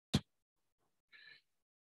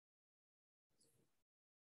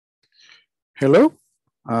Hello,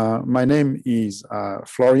 my name is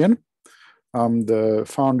Florian. I'm the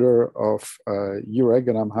founder of U-Reg,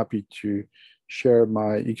 and I'm happy to share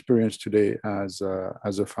my experience today as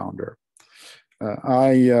a founder.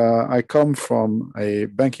 I come from a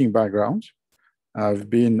banking background. I've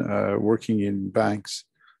been working in banks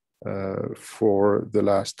for the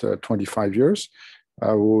last 25 years.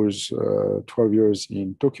 I was 12 years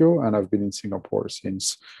in Tokyo, and I've been in Singapore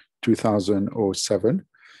since 2007.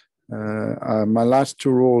 My last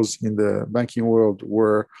two roles in the banking world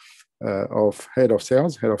were of head of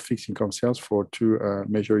sales, head of fixed income sales for two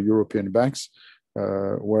major European banks,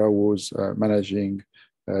 where I was managing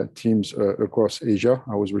teams across Asia.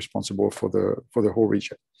 I was responsible for the whole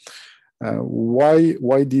region.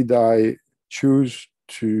 Why did I choose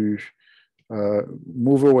to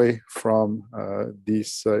move away from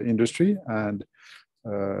this industry and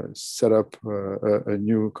set up a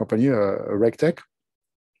new company, a RegTech?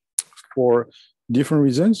 For different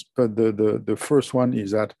reasons, but the first one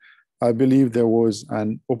is that I believe there was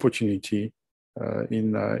an opportunity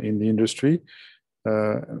in the industry,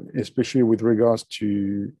 especially with regards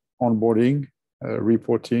to onboarding,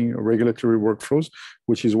 reporting, regulatory workflows,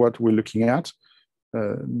 which is what we're looking at.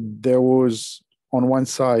 There was, on one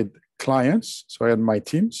side, clients. So I had my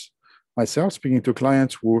teams, myself, speaking to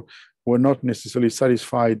clients who were not necessarily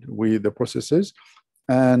satisfied with the processes.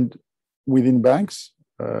 And within banks,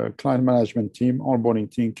 client management team, onboarding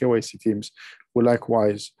team, KYC teams who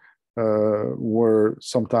likewise were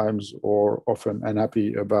sometimes or often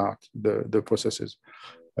unhappy about the processes.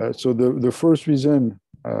 So the first reason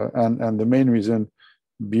and the main reason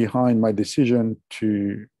behind my decision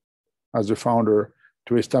to, as a founder,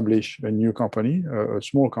 to establish a new company, a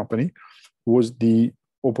small company, was the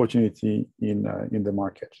opportunity in the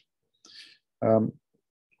market. A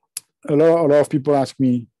lot of people ask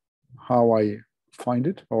me how I find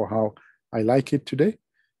it or how I like it today.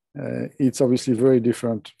 It's obviously very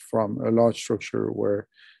different from a large structure where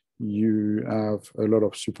you have a lot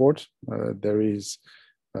of support. There is,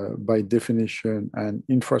 by definition, an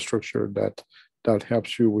infrastructure that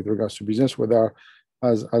helps you with regards to business. Whether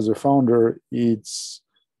as a founder, it's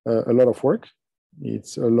a lot of work.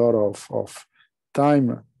 It's a lot of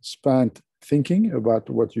time spent thinking about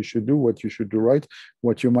what you should do right,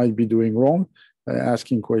 what you might be doing wrong.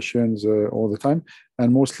 Asking questions all the time,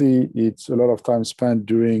 and mostly it's a lot of time spent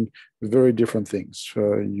doing very different things.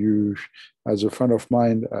 You, as a friend of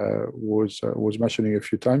mine was mentioning a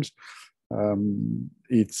few times,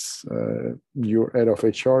 it's you're head of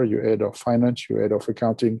HR, you're head of finance, you're head of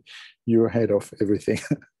accounting, you're head of everything.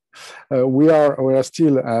 We are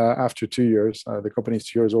still after 2 years. The company is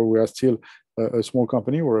 2 years old. We are still a small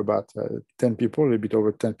company. We're about 10 people, a little bit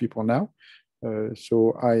over 10 people now.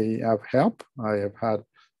 So I have help. I have had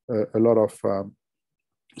a lot of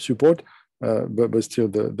support, but still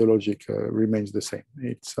the logic remains the same.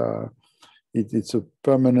 It's a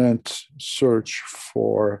permanent search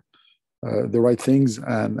for the right things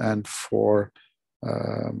and for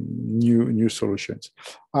new solutions.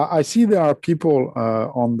 I see there are people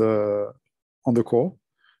on the call,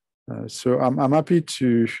 so I'm happy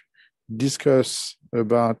to discuss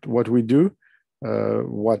about what we do.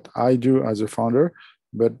 What I do as a founder,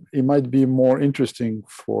 but it might be more interesting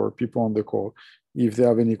for people on the call if they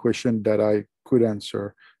have any question that I could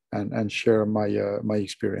answer and share my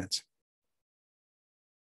experience.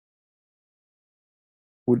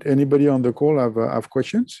 Would anybody on the call have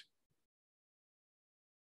questions?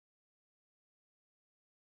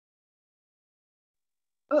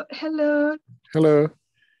 Oh, hello. Hello.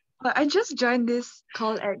 I just joined this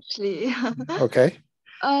call actually. Okay.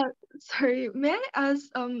 Sorry, may I ask,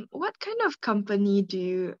 what kind of company do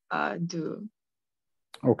you do?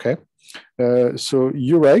 Okay. So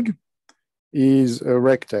U-Reg is a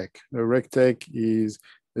RegTech. A RegTech is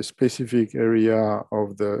a specific area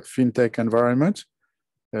of the FinTech environment.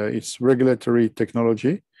 It's regulatory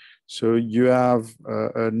technology. So you have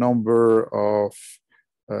a number of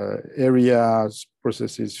areas,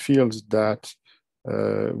 processes, fields that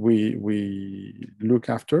we look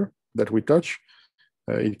after, that we touch.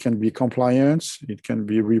 It can be compliance, it can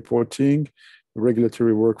be reporting,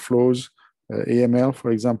 regulatory workflows, AML,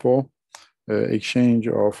 for example, exchange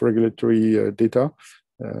of regulatory data.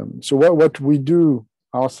 So what we do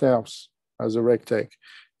ourselves as a RegTech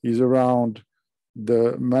is around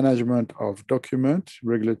the management of document,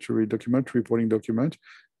 regulatory document, reporting document,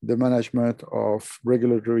 the management of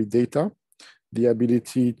regulatory data, the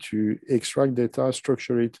ability to extract data,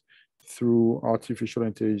 structure it through artificial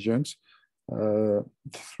intelligence,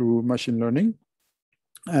 through machine learning,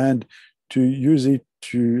 and to use it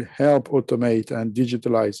to help automate and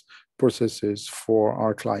digitalize processes for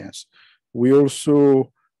our clients. We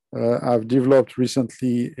also have developed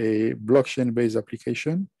recently a blockchain-based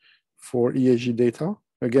application for ESG data.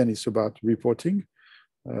 Again, it's about reporting,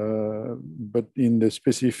 but in the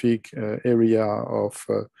specific area of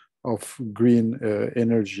green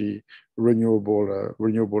energy,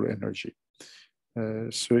 renewable energy.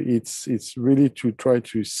 So it's really to try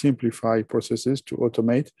to simplify processes, to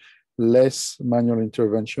automate less manual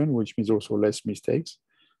intervention, which means also less mistakes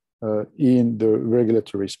in the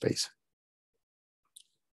regulatory space.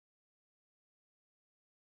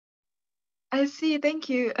 I see. Thank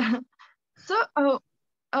you. So,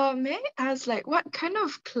 may I ask, like, what kind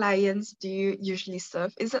of clients do you usually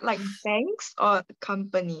serve? Is it like banks or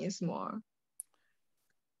companies more?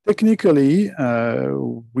 Technically,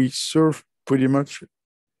 we serve pretty much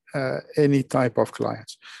any type of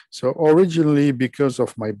clients. So originally, because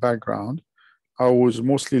of my background, I was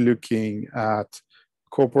mostly looking at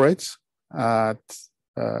corporates, at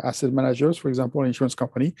asset managers, for example, insurance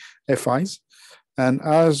company, FIs. And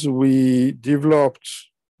as we developed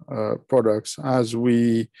products, as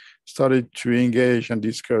we started to engage and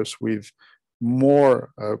discuss with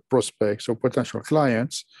more prospects or potential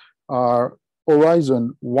clients, our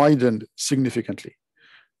horizon widened significantly.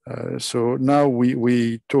 So now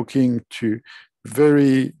we talking to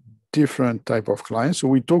very different type of clients. So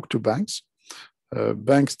we talk to banks.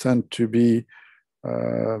 Banks tend to be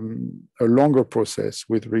a longer process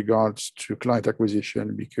with regards to client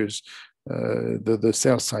acquisition because the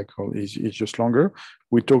sales cycle is just longer.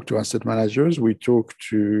 We talk to asset managers. We talk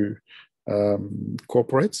to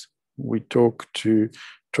corporates. We talk to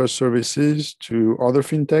trust services, to other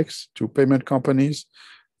fintechs, to payment companies.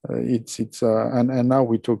 And now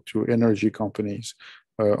we talk to energy companies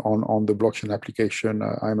on the blockchain application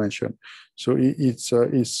I mentioned. So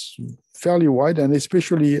it's fairly wide, and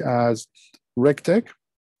especially as RegTech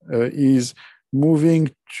is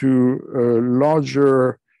moving to a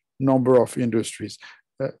larger number of industries.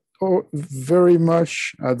 Very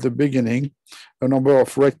much at the beginning, a number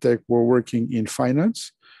of RegTech were working in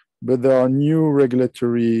finance, but there are new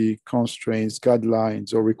regulatory constraints,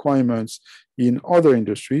 guidelines, or requirements in other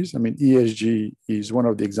industries. I mean, ESG is one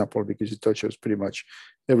of the examples because it touches pretty much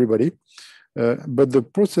everybody. But the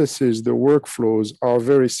processes, the workflows are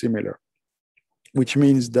very similar, which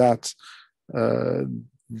means that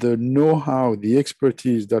the know-how, the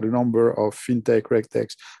expertise that a number of fintech,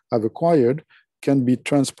 RegTechs have acquired can be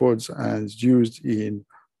transported and used in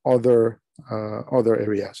other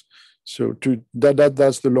areas. So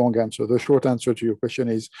that's the long answer. The short answer to your question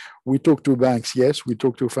is we talk to banks, yes. We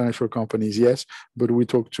talk to financial companies, yes. But we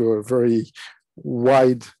talk to a very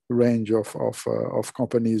wide range of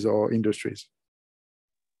companies or industries.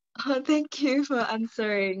 Thank you for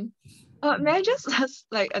answering. May I just ask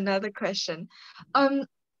like another question?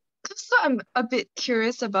 So I'm a bit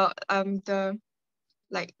curious about the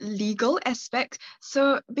like legal aspect.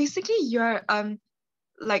 So basically, you're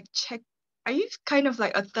like are you kind of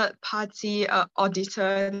like a third party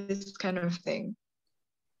auditor, this kind of thing?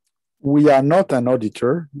 We are not an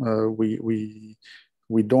auditor. We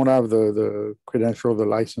don't have the credential, the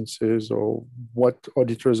licenses, or what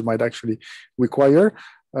auditors might actually require.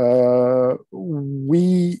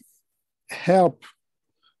 We help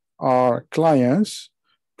our clients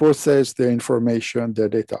process their information, their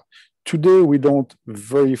data. Today, we don't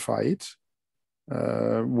verify it.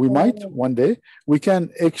 We might one day. We can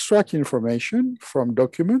extract information from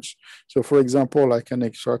documents. So for example, we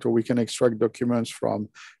can extract documents from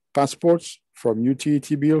passports, from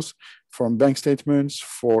utility bills, from bank statements,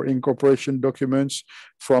 for incorporation documents,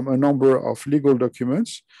 from a number of legal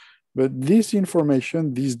documents. But this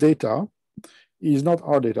information, this data, is not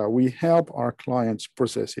our data. We help our clients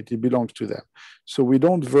process it. It belongs to them. So we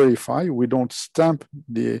don't verify. We don't stamp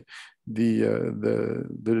the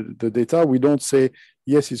data. We don't say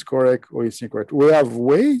yes, it's correct or it's incorrect. We have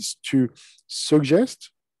ways to suggest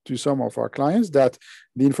to some of our clients that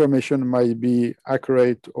the information might be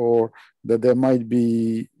accurate or that there might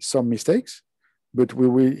be some mistakes, but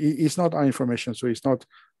it's not our information, so it's not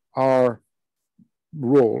our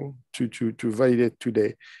role to validate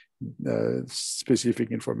today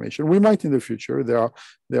specific information. We might in the future.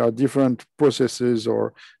 There are different processes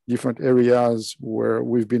or different areas where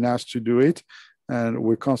we've been asked to do it, and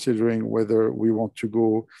we're considering whether we want to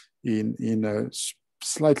go in a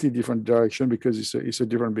slightly different direction because it's a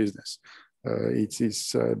different business. It's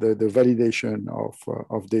the validation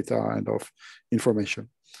of data and of information.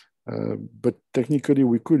 But technically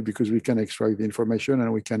we could, because we can extract the information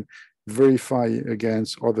and we can verify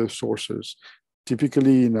against other sources.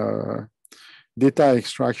 Typically in data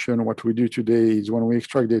extraction, what we do today is when we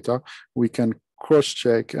extract data, we can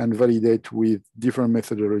cross-check and validate with different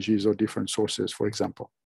methodologies or different sources, for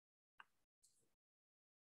example.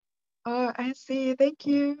 Oh, I see. Thank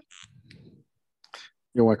you.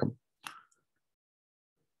 You're welcome.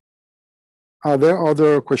 Are there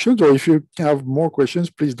other questions? Or if you have more questions,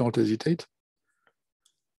 please don't hesitate.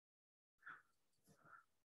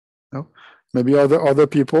 No? Maybe other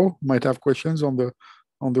people might have questions on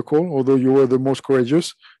the call, although you were the most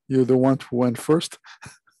courageous. You're the one who went first.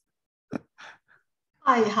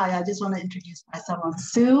 Hi. I just want to introduce myself. I'm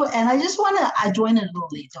Sue, and I joined a little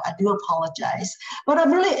late, so I do apologize. But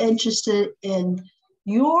I'm really interested in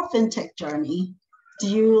your FinTech journey. Do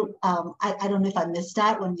you, I don't know if I missed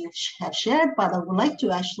that when you have shared, but I would like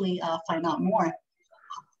to actually find out more.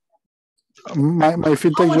 My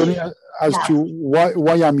FinTech journey as to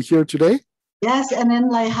why I'm here today? Yes, and then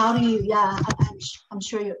like how do you, I'm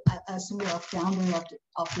sure I assume you're a founder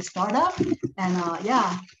of the startup, and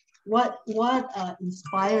what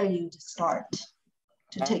inspired you to start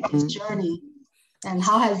to take this journey, and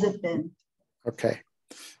how has it been? Okay,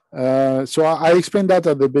 so I explained that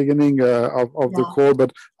at the beginning of the call,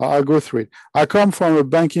 but I'll go through it. I come from a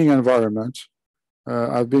banking environment.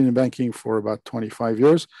 I've been in banking for about 25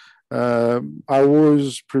 years. I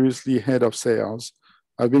was previously head of sales.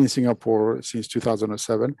 I've been in Singapore since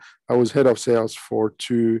 2007. I was head of sales for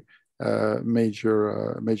two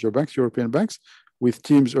major banks, European banks, with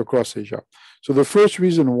teams across Asia. So the first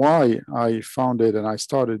reason why I founded and I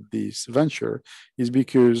started this venture is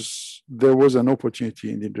because there was an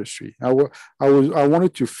opportunity in the industry. I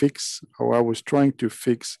wanted to fix, or I was trying to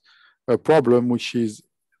fix a problem, which is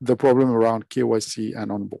the problem around KYC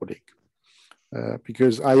and onboarding.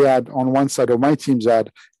 Because I had, on one side of my teams, I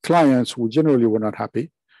had clients who generally were not happy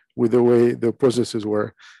with the way the processes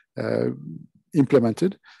were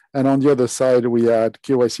implemented. And on the other side, we had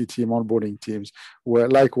KYC team, onboarding teams, where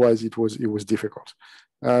likewise it was difficult.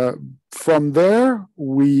 From there,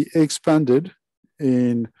 we expanded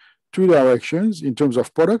in two directions in terms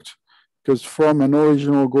of product, because from an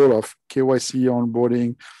original goal of KYC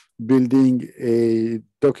onboarding, building a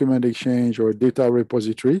document exchange or data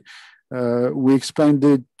repository, we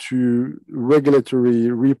expanded to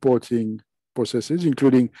regulatory reporting processes,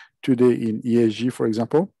 including today in ESG, for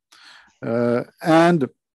example. And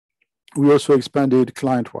we also expanded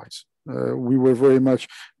client-wise. We were very much,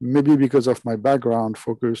 maybe because of my background,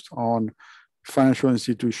 focused on financial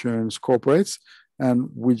institutions, corporates, and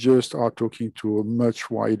we just are talking to a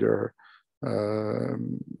much wider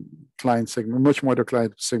client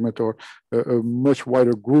segment, or a much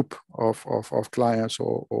wider group of clients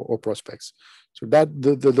or prospects. So that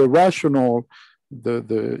the rationale,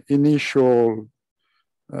 the initial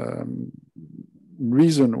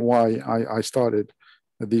reason why I started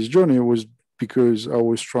this journey was because I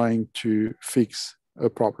was trying to fix a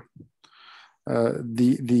problem.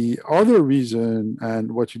 The other reason,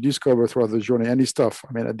 and what you discover throughout the journey, and it's tough.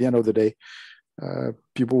 I mean, at the end of the day,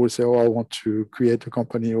 people will say, "Oh, I want to create a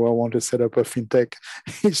company, or I want to set up a fintech."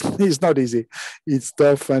 It's not easy. It's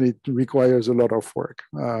tough, and it requires a lot of work.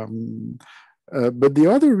 But the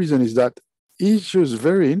other reason is that it's just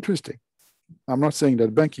very interesting. I'm not saying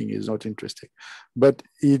that banking is not interesting, but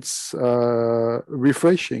it's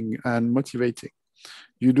refreshing and motivating.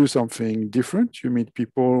 You do something different. You meet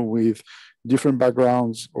people with different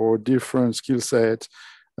backgrounds or different skill sets,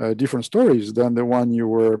 different stories than the one you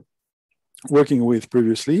were working with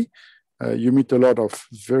previously. You meet a lot of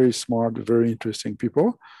very smart, very interesting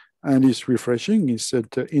people, and it's refreshing. It's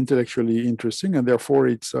intellectually interesting, and therefore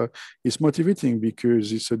it's motivating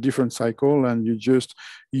because it's a different cycle, and you just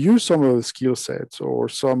use some of the skill sets or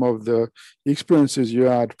some of the experiences you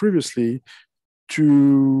had previously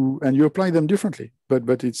and you apply them differently.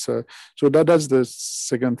 But it's so that's the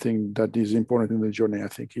second thing that is important in the journey. I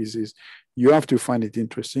think is you have to find it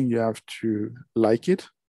interesting. You have to like it.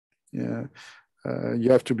 Yeah.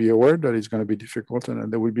 You have to be aware that it's going to be difficult,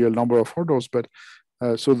 and there will be a number of hurdles. But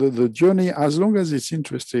so the journey, as long as it's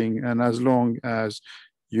interesting and as long as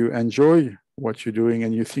you enjoy what you're doing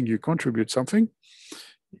and you think you contribute something,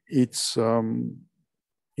 it's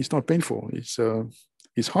not painful.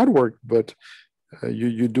 It's hard work, but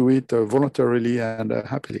you do it voluntarily and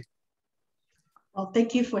happily. Well,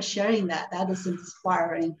 thank you for sharing that. That is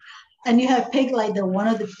inspiring. And you have picked like one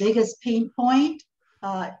of the biggest pain point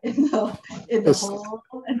in the yes. whole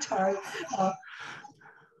entire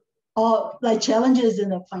like challenges in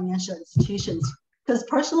the financial institutions. Because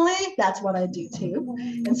personally, that's what I do too.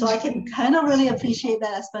 And so I can kind of really appreciate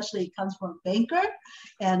that, especially it comes from a banker.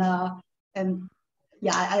 And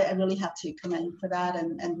yeah, I really have to commend you for that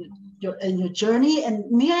and your journey. And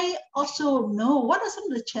may I also know what are some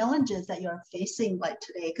of the challenges that you're facing like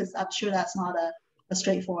today? Because I'm sure that's not a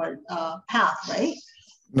straightforward path, right?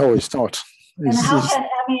 No, it's not. And how can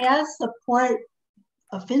MES support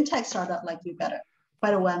a fintech startup like you better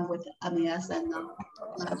one with MES and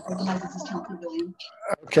organizing this Pavilion?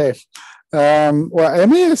 Okay. Well,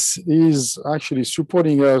 MES is actually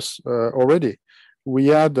supporting us already. We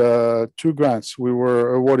had 2 grants. We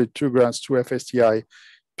were awarded 2 grants, 2 FSTI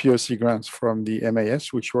POC grants from the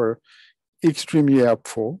MAS, which were extremely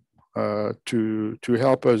helpful to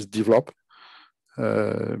help us develop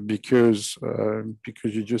because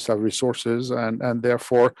you just have resources and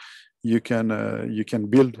therefore you can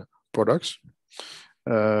build products.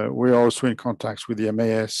 We're also in contact with the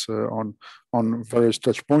MAS on various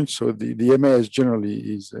touch points. So the MAS generally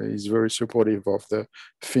is very supportive of the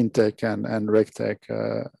FinTech and RegTech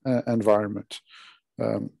environment.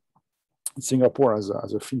 Singapore as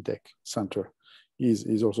a FinTech center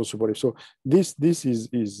is also supportive. So this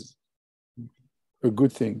is a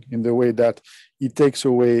good thing in the way that it takes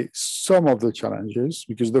away some of the challenges,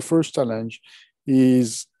 because the first challenge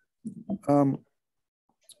is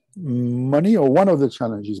money, or one of the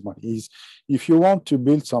challenges money is if you want to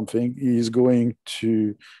build something is going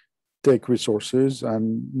to take resources,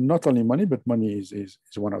 and not only money, but money is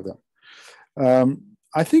one of them.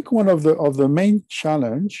 I think one of the main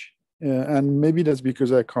challenge, and maybe that's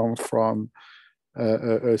because I come from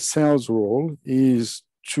a sales role, is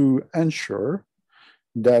to ensure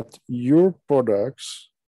that your products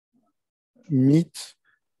meet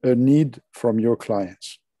a need from your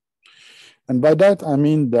clients. And by that, I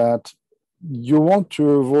mean that you want to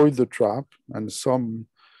avoid the trap, and some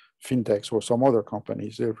fintechs or some other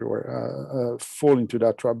companies everywhere fall into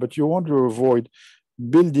that trap, but you want to avoid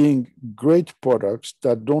building great products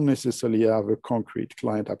that don't necessarily have a concrete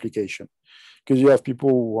client application. Because you have people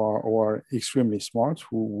who are extremely smart,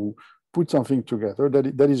 who put something together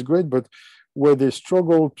that is great, but where they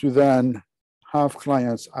struggle to then have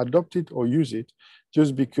clients adopt it or use it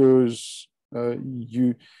just because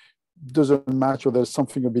you doesn't match, or there's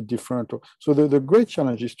something a bit different. So the great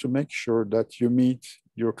challenge is to make sure that you meet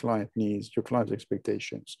your client needs, your client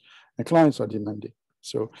expectations, and clients are demanding.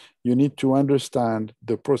 So you need to understand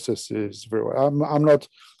the processes very well. I'm not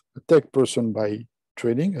a tech person by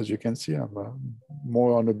training, as you can see. I'm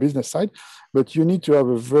more on the business side, but you need to have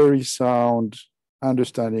a very sound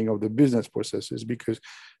understanding of the business processes, because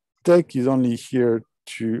tech is only here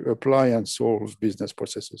to apply and solve business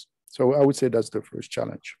processes. So I would say that's the first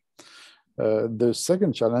challenge. The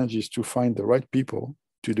second challenge is to find the right people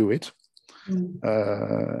to do it,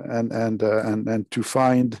 and to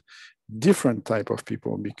find different type of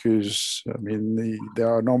people, because I mean there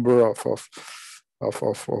are a number of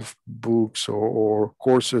books or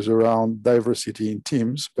courses around diversity in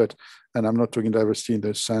teams, and I'm not talking diversity in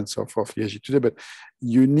the sense of ESG today, but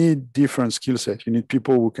you need different skill sets. You need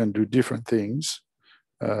people who can do different things,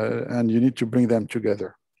 and you need to bring them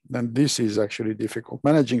together. And this is actually difficult.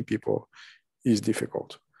 Managing people is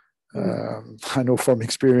difficult. I know from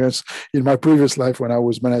experience in my previous life when I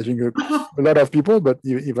was managing a lot of people, but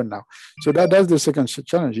even now. So that's the second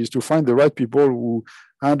challenge, is to find the right people who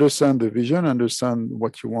understand the vision, understand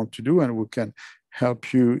what you want to do, and who can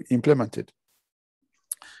help you implement it.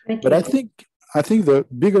 But I think the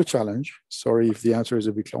bigger challenge, sorry if the answer is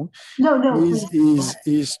a bit long,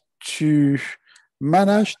 is to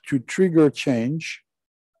manage to trigger change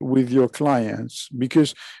with your clients,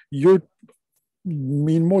 because you're,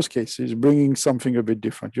 in most cases, bringing something a bit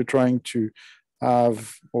different. You're trying to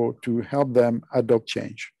have or to help them adopt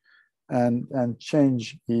change, and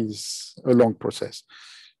change is a long process.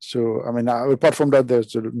 So, I mean, apart from that,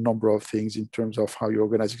 there's a number of things in terms of how you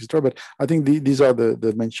organize, etc. But I think these are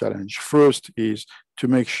the main challenge. First is to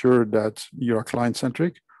make sure that you're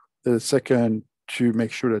client-centric. The second, to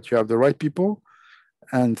make sure that you have the right people.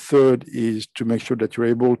 And third is to make sure that you're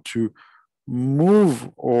able to move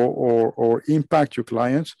or impact your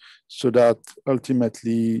clients so that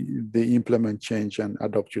ultimately they implement change and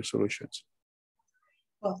adopt your solutions.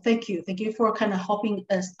 Well, thank you. Thank you for kind of helping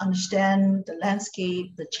us understand the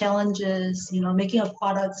landscape, the challenges, making a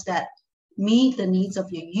products that meet the needs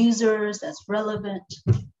of your users, that's relevant,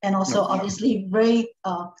 and also obviously very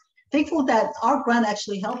thankful that our grant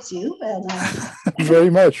actually helps you. And, very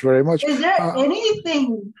much. Is there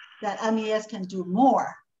anything that MES can do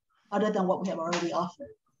more other than what we have already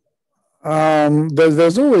offered?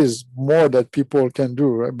 There's always more that people can do,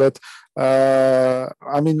 right? But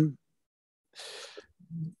I mean,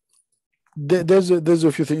 there's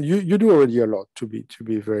a few things. You do already a lot, to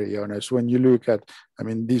be very honest. When you look at, I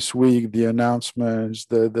mean, this week, the announcements,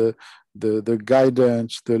 the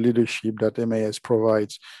guidance, the leadership that MAS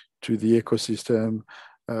provides to the ecosystem.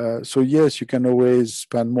 So yes, you can always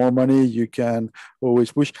spend more money. You can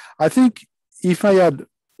always push. I think if I had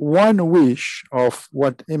one wish of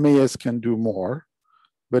what MAS can do more,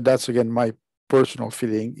 but that's again my personal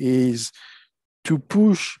feeling, is to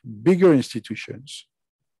push bigger institutions,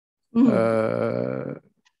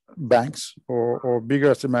 banks or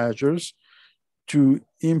bigger asset managers, to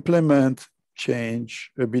implement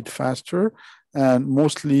change a bit faster, and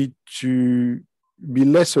mostly to be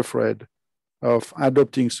less afraid of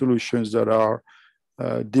adopting solutions that are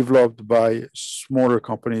developed by smaller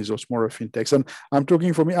companies or smaller fintechs. And I'm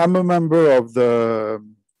talking for me, I'm a member of the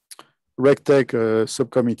RegTech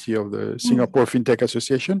subcommittee of the Singapore FinTech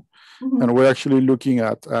Association, and we're actually looking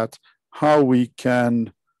at how we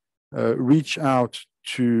can reach out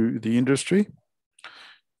to the industry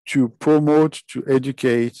to promote, to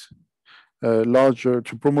educate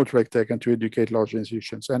to promote RegTech and to educate larger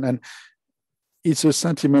institutions. And it's a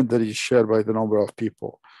sentiment that is shared by the number of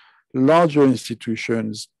people. Larger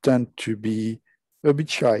institutions tend to be a bit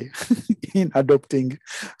shy in adopting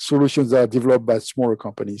solutions that are developed by smaller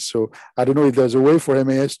companies. So I don't know if there's a way for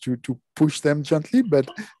MAS to push them gently, but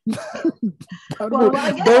that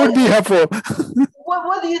would be helpful.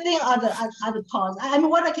 What do you think are the cause? I mean,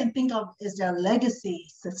 what I can think of is their legacy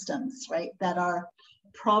systems, right, that are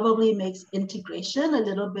probably makes integration a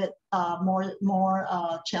little bit more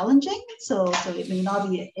challenging. So it may not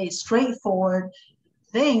be a straightforward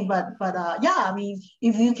thing, but yeah, I mean,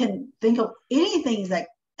 if you can think of anything that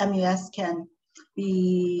MES can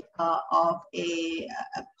be of a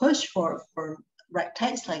push for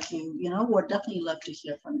RegTechs like you, would definitely love to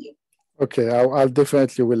hear from you. Okay, I'll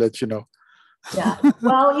definitely will let you know. Yeah,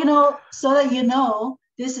 well, so that you know,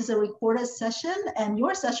 this is a recorded session, and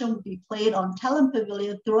your session will be played on Talent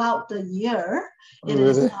Pavilion throughout the year. It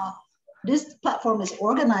is this platform is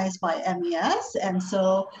organized by MES, and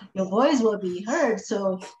so your voice will be heard.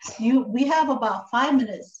 So we have about 5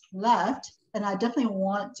 minutes left, and I definitely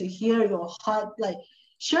want to hear your heart, like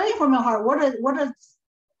sharing from your heart. What are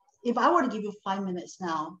if I were to give you 5 minutes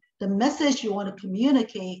now, the message you want to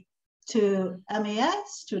communicate to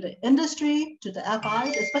MES, to the industry, to the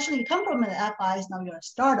FIs, especially you come from the FIs, now you're a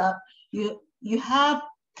startup, you have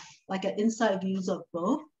like an inside views of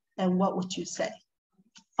both, and what would you say?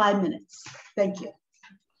 5 minutes. Thank you.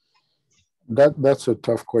 That's a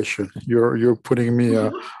tough question. You're putting me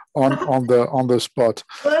on the spot.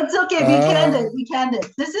 Well, it's okay. Be candid.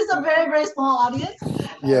 This is a very, very small audience.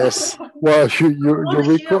 Yes. Well,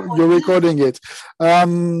 you're recording it.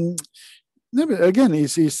 Again,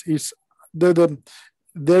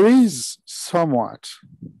 there is somewhat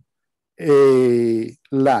a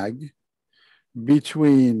lag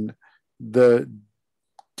between the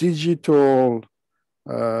digital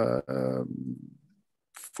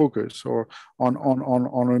focus or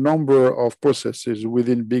on a number of processes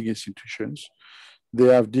within big institutions. They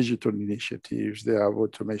have digital initiatives, they have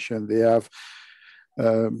automation, they have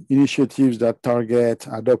initiatives that target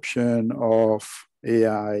adoption of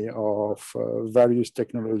AI, of various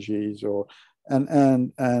technologies,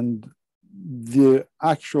 and the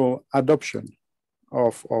actual adoption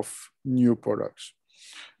of new products.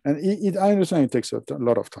 And I understand it takes a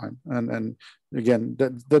lot of time. And again,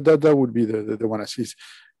 that would be the one I see.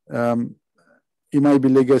 It might be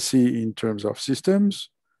legacy in terms of systems.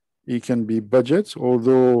 It can be budgets,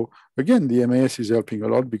 although, again, the MAS is helping a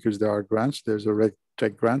lot because there are grants. There's a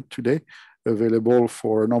RegTech grant today available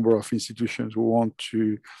for a number of institutions who want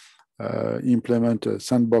to implement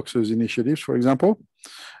sandboxes initiatives, for example.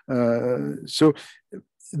 So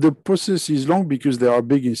the process is long because there are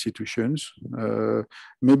big institutions.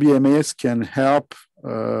 Maybe MAS can help,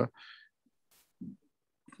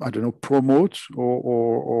 promote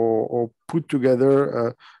or put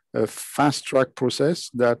together a fast track process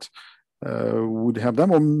that would help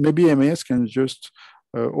them. Or maybe MAS can just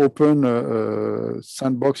open a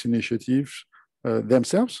sandbox initiative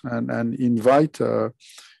themselves and invite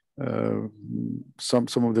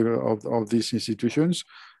some of these institutions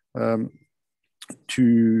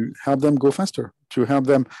to help them go faster, to help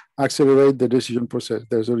them accelerate the decision process.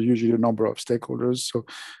 There's usually a number of stakeholders, so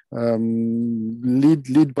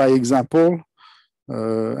lead by example,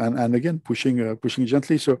 and again pushing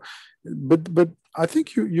gently. So, but I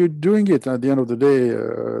think you're doing it. At the end of the day,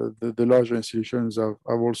 the larger institutions have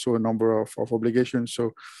also a number of obligations.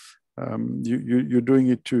 So you're doing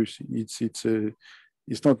it too.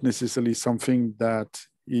 It's not necessarily something that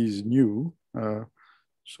is new.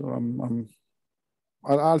 So I'm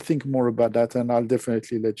I'll think more about that, and I'll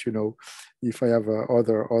definitely let you know if I have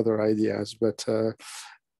other ideas. But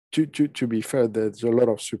to be fair, there's a lot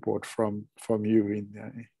of support from you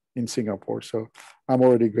in Singapore, so I'm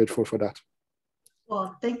already grateful for that.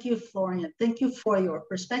 Well, thank you, Florian. Thank you for your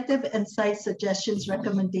perspective, insights, suggestions,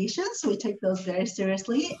 recommendations. We take those very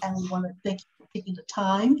seriously, and we want to thank you for taking the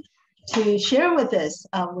time to share with us,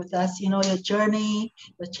 your journey,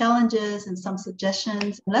 the challenges, and some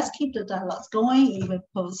suggestions. And let's keep the dialogues going, even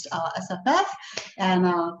post SFF. And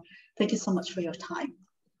thank you so much for your time.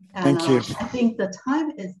 And, thank you. I think the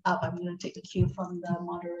time is up. I'm going to take the cue from the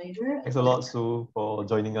moderator. Thanks a lot, Sue, for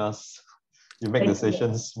joining us. You make the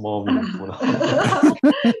sessions more meaningful.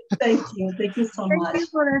 Thank you. Thank you so much. Thank you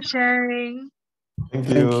for the sharing. Thank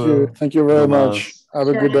you. Thank you very much. Have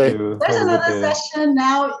a good day. There's another session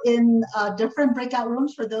now in different breakout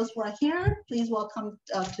rooms for those who are here. Please welcome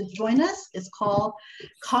to join us. It's called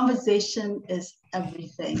Conversation is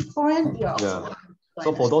Everything. Florian, you're also welcome.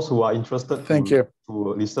 So for those who are interested to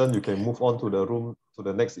listen, you can move on to the room. To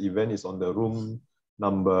the next event is on the room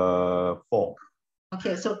number 4.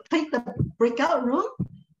 Okay, so take the breakout room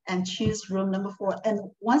and choose room number 4. And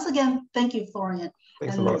once again, thank you, Florian.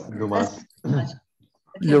 Thanks a lot, Dumas.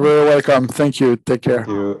 You're very welcome. Thank you. Take care. Thank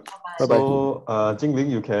you. Bye-bye. So, Jingling,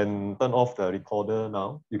 you can turn off the recorder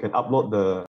now. You can upload the